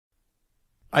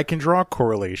I can draw a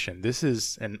correlation. This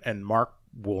is, and Mark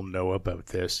will know about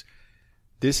this.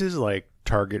 This is like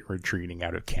Target retreating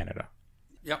out of Canada.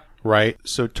 Yep. Right?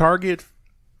 So Target,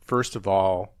 first of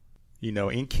all,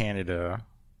 in Canada,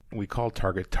 we call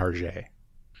Target Target.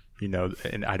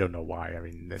 And I don't know why. I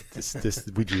mean, this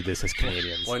we do this as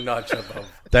Canadians. One notch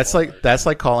above. That's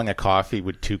like calling a coffee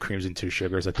with 2 creams and 2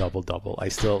 sugars a double. I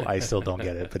still don't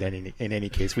get it. But in any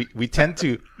case, we tend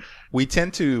to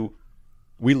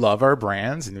we love our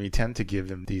brands and we tend to give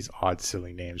them these odd,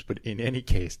 silly names. But in any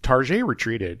case, Target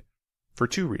retreated for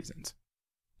 2 reasons.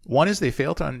 One is they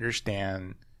failed to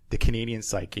understand the Canadian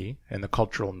psyche and the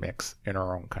cultural mix in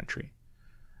our own country.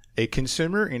 A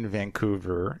consumer in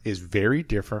Vancouver is very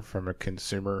different from a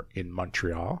consumer in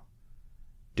Montreal,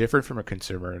 different from a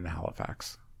consumer in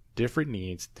Halifax. Different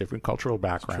needs, different cultural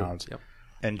backgrounds. Yep.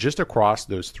 And just across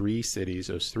those 3 cities,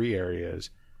 those 3 areas,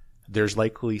 there's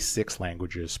likely 6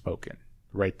 languages spoken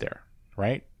right there,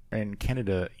 right? And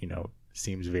Canada,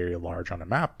 seems very large on a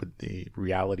map, but the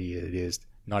reality it is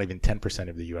not even 10%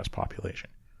 of the U.S. population.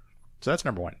 So that's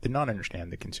number one. Did not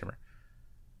understand the consumer.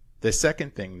 The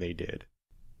second thing they did,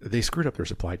 they screwed up their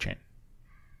supply chain.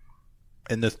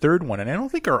 And the third one, and I don't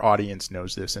think our audience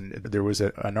knows this, and there was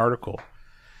an article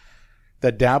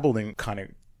that dabbled in kind of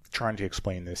trying to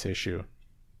explain this issue.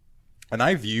 And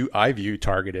I view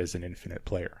Target as an infinite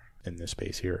player in this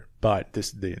space here, but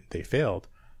they failed.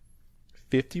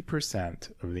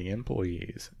 50% of the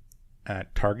employees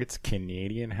at Target's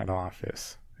Canadian head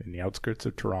office in the outskirts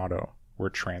of Toronto were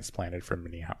transplanted from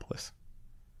Minneapolis.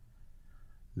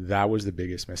 That was the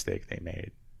biggest mistake they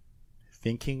made.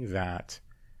 Thinking that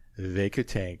they could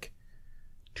take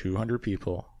 200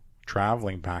 people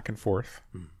traveling back and forth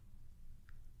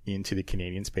into the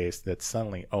Canadian space, that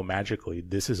suddenly, magically,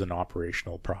 this is an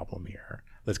operational problem here.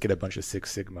 Let's get a bunch of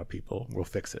Six Sigma people. We'll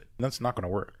fix it. And that's not going to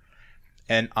work.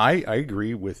 And I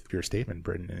agree with your statement,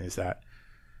 Britton, is that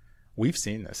we've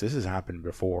seen this. This has happened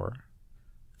before.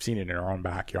 We've seen it in our own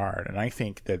backyard. And I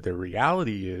think that the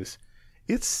reality is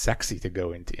it's sexy to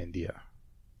go into India.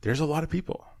 There's a lot of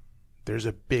people. There's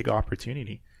a big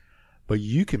opportunity. But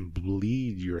you can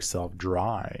bleed yourself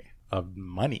dry of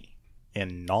money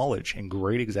and knowledge and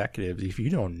great executives if you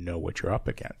don't know what you're up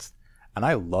against. And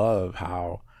I love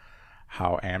how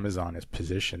Amazon has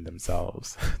positioned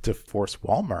themselves to force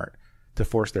Walmart to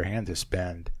force their hand to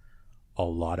spend a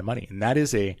lot of money. And that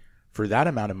is for that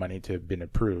amount of money to have been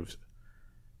approved,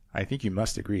 I think you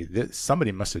must agree that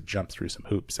somebody must have jumped through some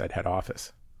hoops at head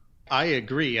office. I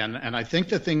agree. And I think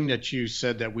the thing that you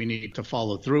said that we need to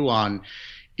follow through on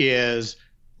is,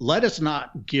 let us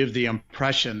not give the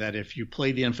impression that if you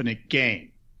play the infinite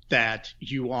game, that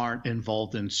you aren't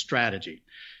involved in strategy.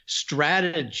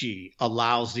 Strategy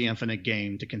allows the infinite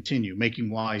game to continue,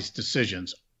 making wise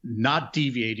decisions, not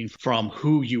deviating from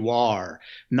who you are,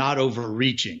 not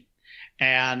overreaching.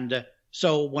 And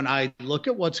so when I look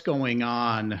at what's going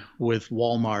on with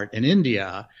Walmart in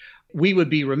India, we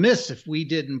would be remiss if we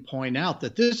didn't point out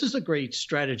that this is a great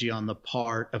strategy on the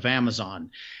part of Amazon.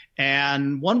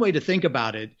 And one way to think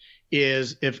about it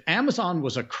is, if Amazon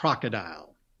was a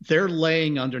crocodile, they're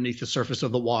laying underneath the surface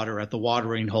of the water at the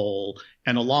watering hole,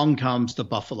 and along comes the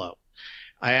buffalo.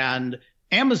 And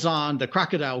Amazon, the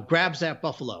crocodile, grabs that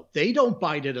buffalo. They don't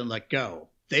bite it and let go.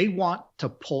 They want to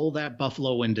pull that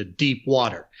buffalo into deep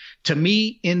water. To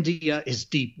me, India is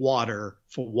deep water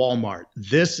for Walmart.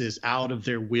 This is out of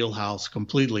their wheelhouse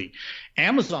completely.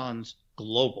 Amazon's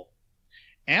global.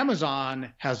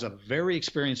 Amazon has a very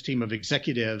experienced team of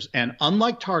executives, and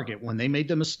unlike Target, when they made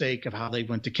the mistake of how they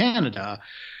went to Canada,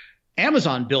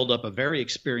 Amazon built up a very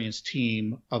experienced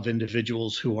team of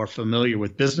individuals who are familiar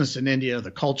with business in India,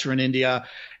 the culture in India,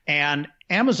 and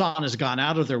Amazon has gone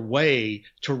out of their way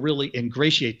to really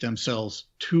ingratiate themselves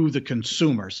to the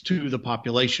consumers, to the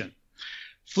population.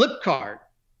 Flipkart,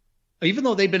 even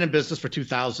though they've been in business for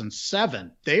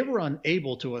 2007, they were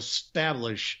unable to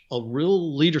establish a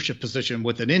real leadership position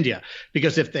within India,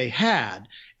 because if they had,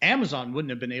 Amazon wouldn't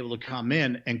have been able to come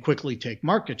in and quickly take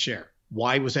market share.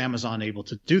 Why was Amazon able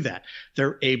to do that?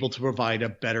 They're able to provide a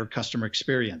better customer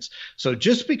experience. So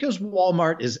just because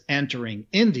Walmart is entering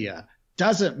India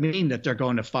doesn't mean that they're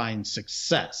going to find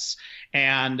success.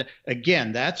 And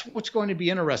again, that's what's going to be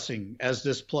interesting as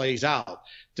this plays out.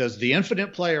 Does the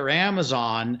infinite player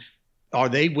Amazon, are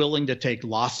they willing to take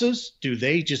losses? Do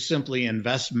they just simply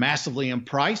invest massively in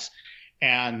price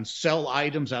and sell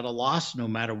items at a loss no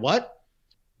matter what?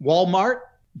 Walmart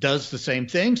does the same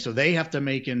thing, so they have to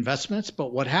make investments.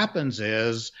 But what happens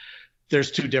is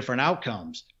there's 2 different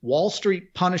outcomes. Wall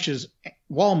Street punishes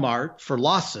Walmart for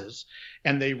losses,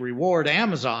 and they reward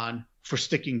Amazon for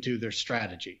sticking to their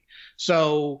strategy.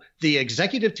 So the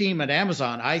executive team at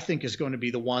Amazon, I think, is going to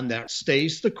be the one that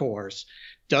stays the course,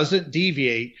 doesn't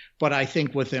deviate. But I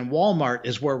think within Walmart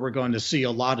is where we're going to see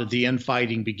a lot of the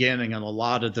infighting beginning and a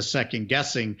lot of the second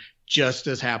guessing, just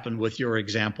as happened with your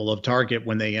example of Target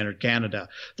when they entered Canada.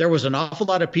 There was an awful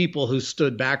lot of people who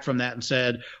stood back from that and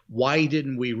said, why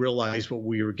didn't we realize what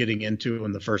we were getting into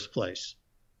in the first place?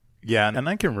 Yeah, and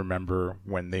I can remember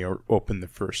when they opened the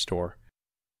first store.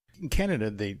 In Canada,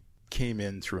 they came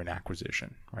in through an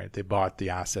acquisition, right? They bought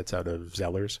the assets out of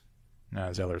Zellers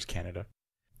Canada.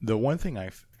 The one thing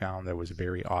I found that was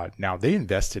very odd, now they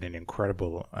invested an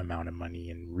incredible amount of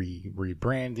money in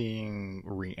rebranding,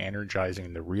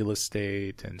 re-energizing the real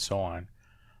estate, and so on,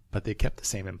 but they kept the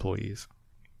same employees.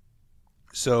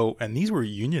 So, and these were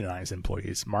unionized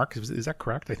employees. Mark, is that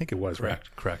correct? I think it was, correct,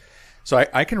 right? Correct. So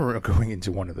I can remember going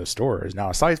into one of the stores.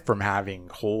 Now, aside from having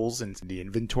holes in the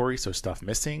inventory, so stuff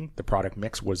missing, the product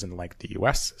mix wasn't like the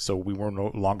US. So we were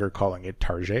no longer calling it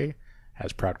Target.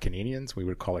 As proud Canadians, we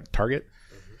would call it Target.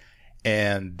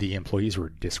 And the employees were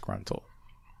disgruntled.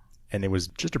 And it was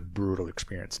just a brutal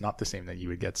experience, not the same that you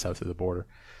would get south of the border.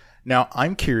 Now,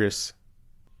 I'm curious,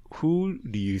 who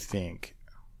do you think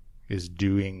is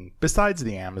doing, besides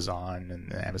the Amazon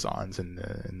and the Amazons and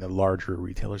the larger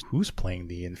retailers, who's playing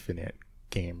the infinite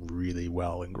game really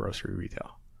well in grocery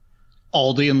retail?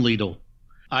 Aldi and Lidl.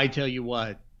 I tell you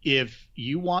what, if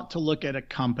you want to look at a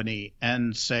company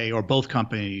and say, or both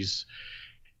companies,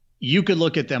 you could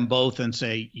look at them both and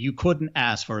say, you couldn't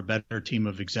ask for a better team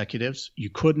of executives. You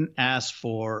couldn't ask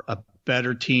for a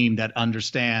better team that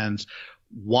understands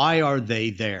why are they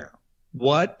there?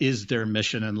 What is their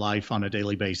mission in life on a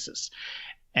daily basis?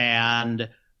 And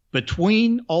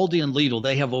between Aldi and Lidl,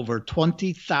 they have over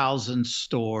 20,000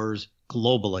 stores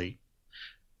globally.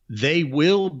 They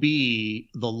will be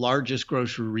the largest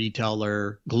grocery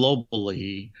retailer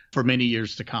globally for many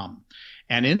years to come.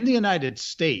 And in the United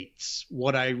States,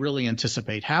 what I really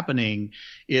anticipate happening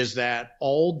is that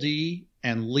Aldi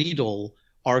and Lidl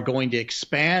are going to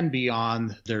expand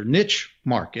beyond their niche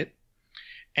market.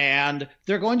 And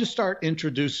they're going to start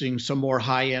introducing some more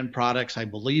high-end products. I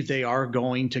believe they are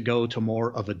going to go to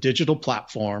more of a digital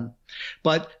platform,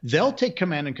 but they'll take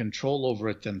command and control over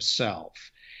it themselves.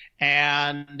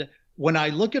 And when I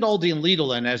look at Aldi and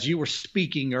Lidl, and as you were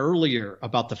speaking earlier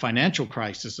about the financial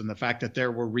crisis and the fact that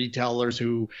there were retailers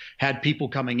who had people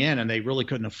coming in and they really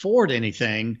couldn't afford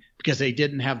anything because they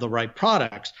didn't have the right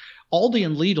products, Aldi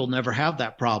and Lidl never have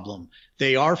that problem.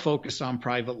 They are focused on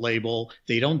private label.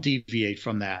 They don't deviate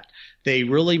from that. They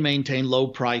really maintain low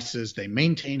prices. They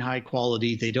maintain high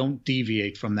quality. They don't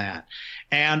deviate from that.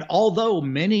 And although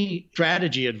many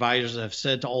strategy advisors have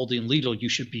said to Aldi and Lidl, you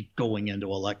should be going into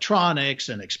electronics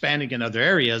and expanding in other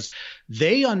areas,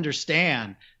 they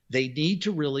understand they need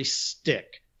to really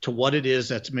stick to what it is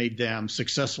that's made them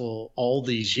successful all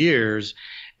these years.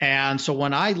 And so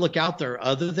when I look out there,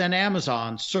 other than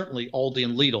Amazon, certainly Aldi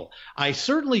and Lidl, I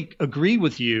certainly agree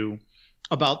with you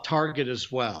about Target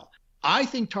as well. I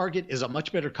think Target is a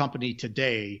much better company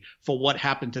today for what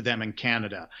happened to them in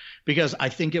Canada, because I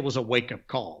think it was a wake-up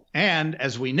call. And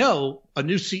as we know, a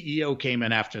new CEO came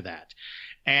in after that.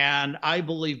 And I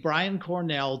believe Brian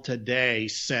Cornell today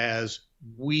says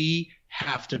we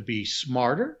have to be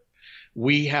smarter.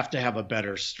 We have to have a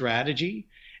better strategy.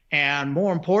 And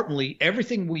more importantly,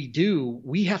 everything we do,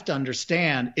 we have to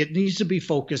understand it needs to be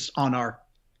focused on our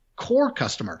core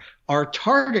customer, our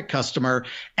target customer,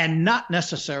 and not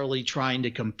necessarily trying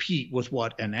to compete with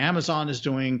what an Amazon is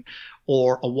doing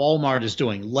or a Walmart is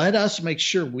doing. Let us make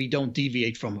sure we don't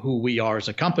deviate from who we are as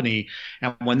a company.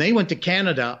 And when they went to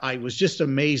Canada, I was just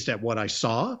amazed at what I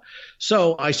saw.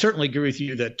 So I certainly agree with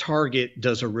you that Target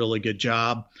does a really good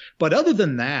job. But other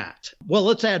than that, well,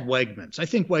 let's add Wegmans. I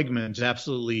think Wegmans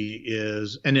absolutely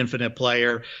is an infinite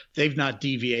player. They've not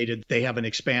deviated. They haven't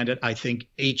expanded. I think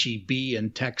H-E-B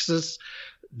in Texas,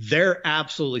 they're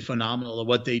absolutely phenomenal at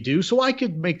what they do. So I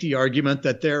could make the argument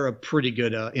that they're a pretty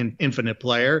good infinite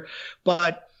player.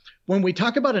 But when we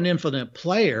talk about an infinite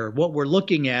player, what we're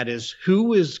looking at is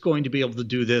who is going to be able to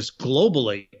do this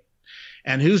globally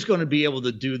and who's going to be able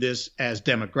to do this as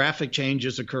demographic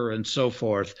changes occur and so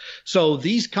forth. So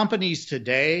these companies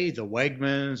today, the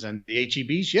Wegmans and the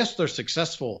H-E-Bs, yes, they're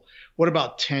successful. What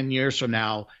about 10 years from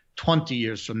now? 20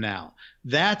 years from now?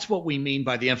 That's what we mean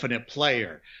by the infinite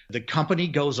player. The company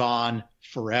goes on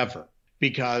forever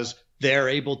because they're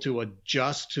able to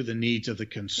adjust to the needs of the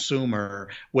consumer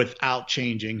without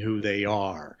changing who they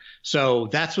are. So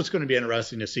that's what's going to be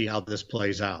interesting to see how this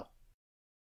plays out.